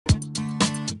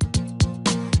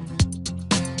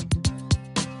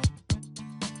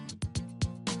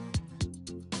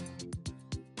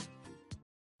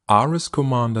ARIS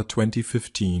Commander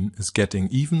 2015 is getting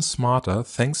even smarter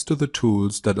thanks to the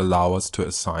tools that allow us to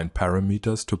assign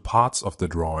parameters to parts of the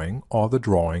drawing or the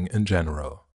drawing in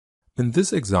general. In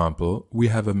this example, we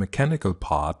have a mechanical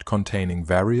part containing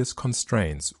various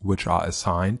constraints which are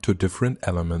assigned to different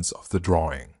elements of the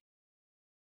drawing.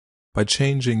 By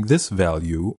changing this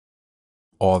value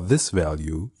or this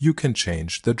value, you can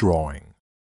change the drawing.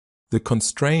 The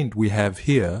constraint we have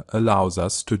here allows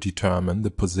us to determine the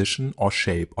position or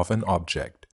shape of an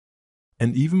object,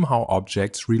 and even how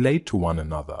objects relate to one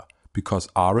another, because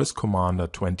ARIS Commander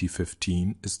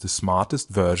 2015 is the smartest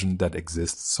version that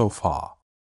exists so far.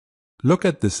 Look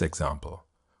at this example.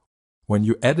 When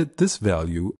you edit this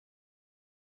value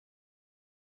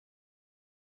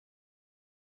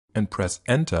and press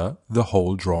Enter, the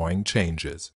whole drawing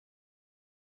changes.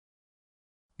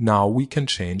 Now we can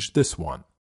change this one.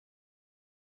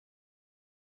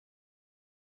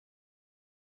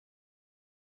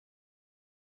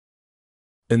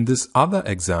 In this other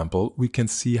example, we can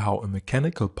see how a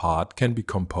mechanical part can be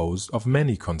composed of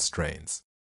many constraints.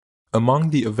 Among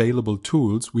the available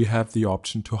tools, we have the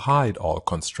option to hide all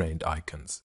constraint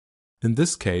icons. In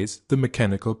this case, the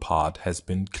mechanical part has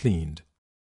been cleaned,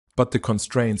 but the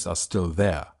constraints are still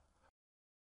there.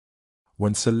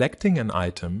 When selecting an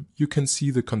item, you can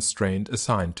see the constraint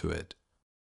assigned to it.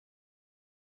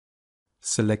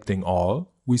 Selecting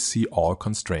all, we see all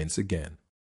constraints again.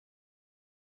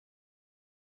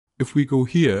 If we go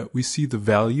here, we see the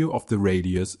value of the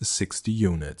radius is 60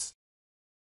 units.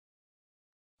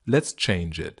 Let's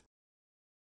change it.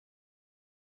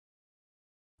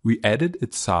 We edit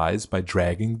its size by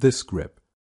dragging this grip.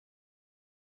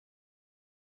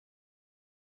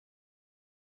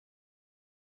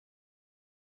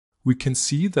 We can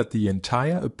see that the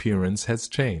entire appearance has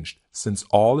changed, since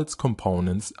all its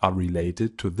components are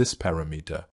related to this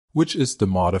parameter, which is the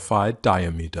modified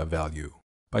diameter value.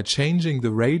 By changing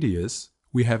the radius,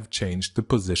 we have changed the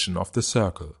position of the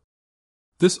circle.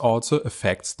 This also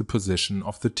affects the position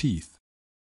of the teeth.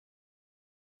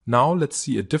 Now let's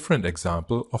see a different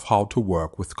example of how to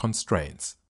work with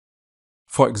constraints.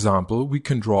 For example, we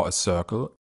can draw a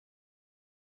circle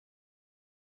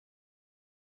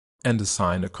and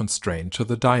assign a constraint to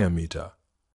the diameter.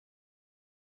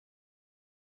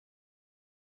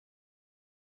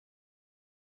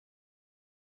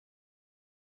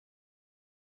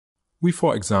 We,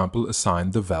 for example, assign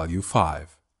the value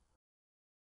 5.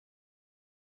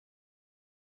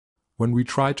 When we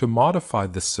try to modify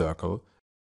this circle,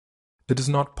 it is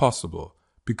not possible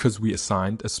because we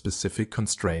assigned a specific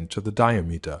constraint to the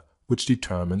diameter, which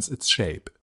determines its shape.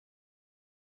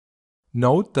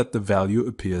 Note that the value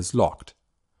appears locked.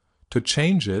 To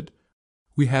change it,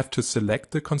 we have to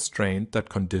select the constraint that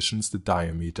conditions the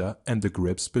diameter and the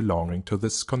grips belonging to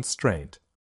this constraint.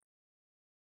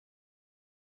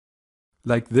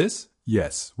 Like this,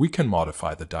 yes, we can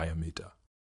modify the diameter.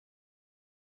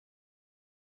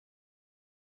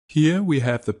 Here we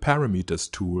have the Parameters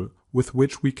tool with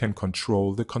which we can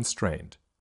control the constraint.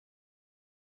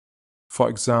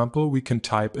 For example, we can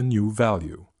type a new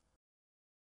value.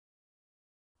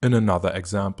 In another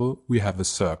example, we have a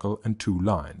circle and 2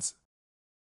 lines.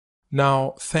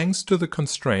 Now, thanks to the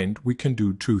constraint, we can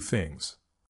do 2 things.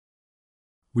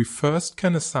 We first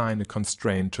can assign a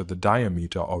constraint to the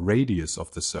diameter or radius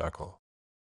of the circle.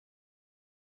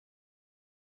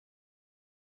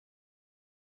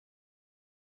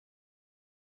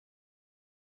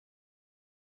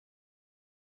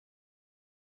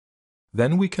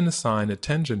 Then we can assign a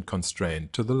tangent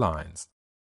constraint to the lines.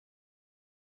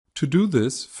 To do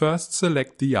this, first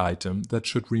select the item that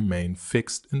should remain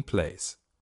fixed in place.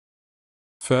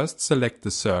 First select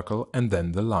the circle and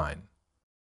then the line.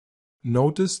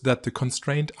 Notice that the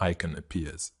constraint icon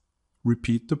appears.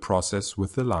 Repeat the process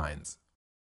with the lines.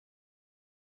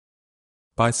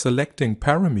 By selecting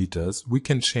parameters, we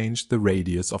can change the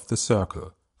radius of the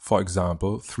circle, for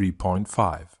example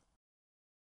 3.5.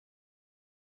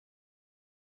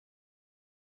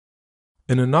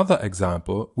 In another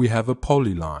example, we have a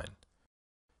polyline.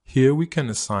 Here we can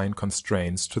assign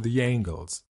constraints to the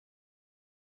angles.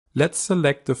 Let's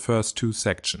select the first 2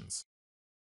 sections.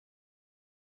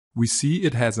 We see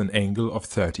it has an angle of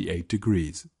 38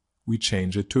 degrees. We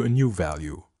change it to a new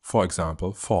value, for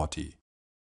example 40.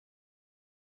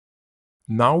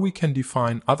 Now we can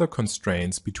define other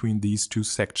constraints between these 2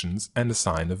 sections and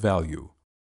assign a value,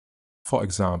 for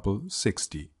example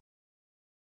 60.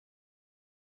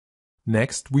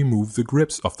 Next, we move the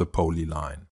grips of the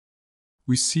polyline.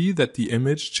 We see that the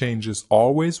image changes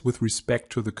always with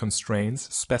respect to the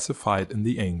constraints specified in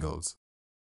the angles.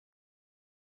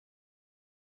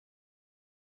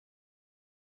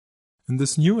 In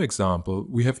this new example,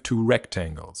 we have two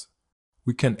rectangles.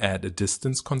 We can add a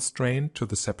distance constraint to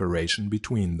the separation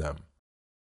between them.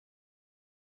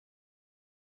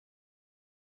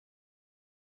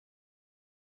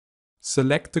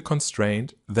 Select the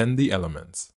constraint, then the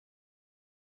elements.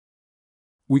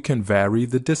 We can vary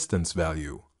the distance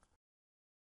value.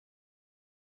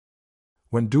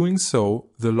 When doing so,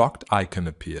 the locked icon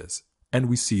appears, and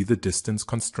we see the distance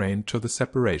constraint to the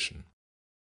separation.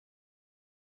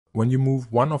 When you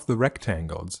move one of the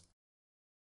rectangles,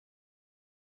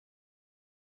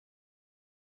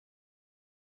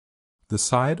 the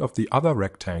side of the other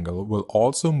rectangle will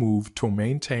also move to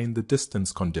maintain the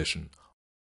distance condition,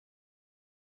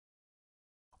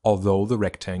 although the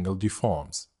rectangle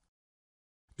deforms.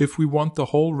 If we want the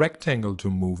whole rectangle to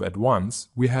move at once,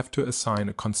 we have to assign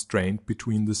a constraint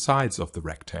between the sides of the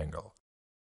rectangle.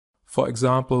 For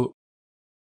example,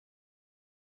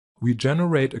 we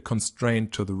generate a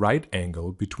constraint to the right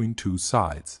angle between two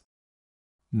sides.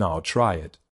 Now try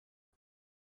it.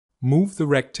 Move the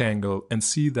rectangle and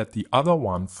see that the other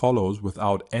one follows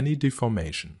without any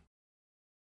deformation.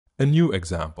 A new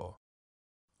example.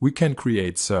 We can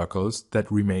create circles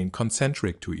that remain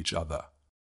concentric to each other.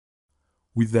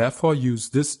 We therefore use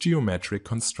this geometric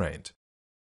constraint.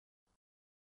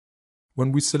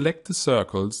 When we select the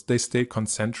circles, they stay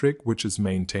concentric, which is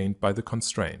maintained by the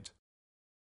constraint.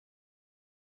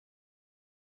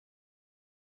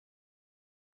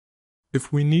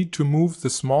 If we need to move the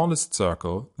smallest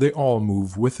circle, they all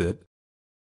move with it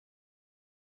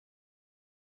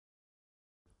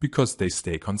because they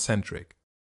stay concentric.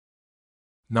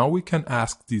 Now we can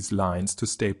ask these lines to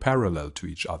stay parallel to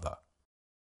each other.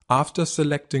 After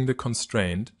selecting the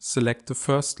constraint, select the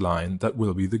first line that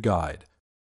will be the guide.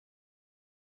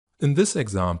 In this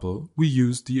example, we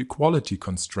use the equality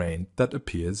constraint that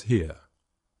appears here.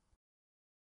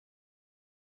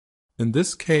 In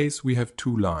this case, we have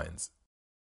two lines.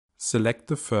 Select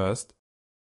the first,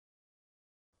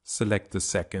 select the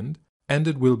second, and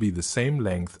it will be the same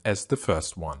length as the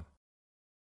first one.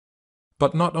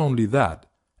 But not only that,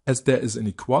 as there is an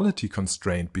equality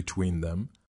constraint between them,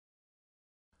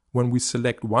 when we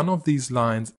select one of these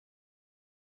lines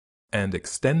and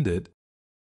extend it,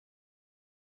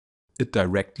 it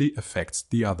directly affects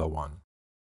the other one.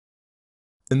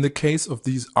 In the case of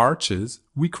these arches,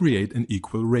 we create an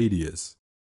equal radius.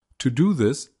 To do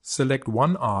this, select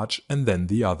one arch and then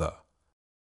the other.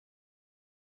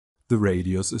 The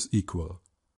radius is equal.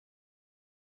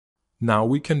 Now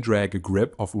we can drag a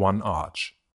grip of one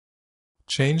arch.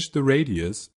 Change the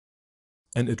radius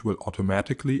and it will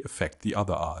automatically affect the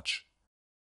other arch.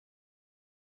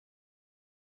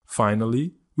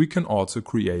 Finally, we can also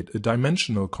create a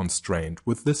dimensional constraint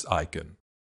with this icon.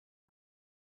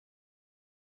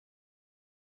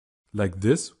 Like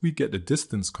this, we get a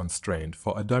distance constraint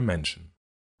for a dimension.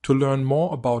 To learn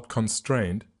more about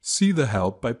constraint, see the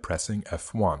help by pressing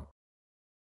F1.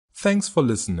 Thanks for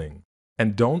listening,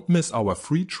 and don't miss our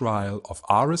free trial of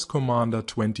ARIS Commander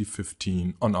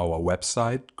 2015 on our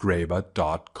website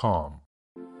graebert.com.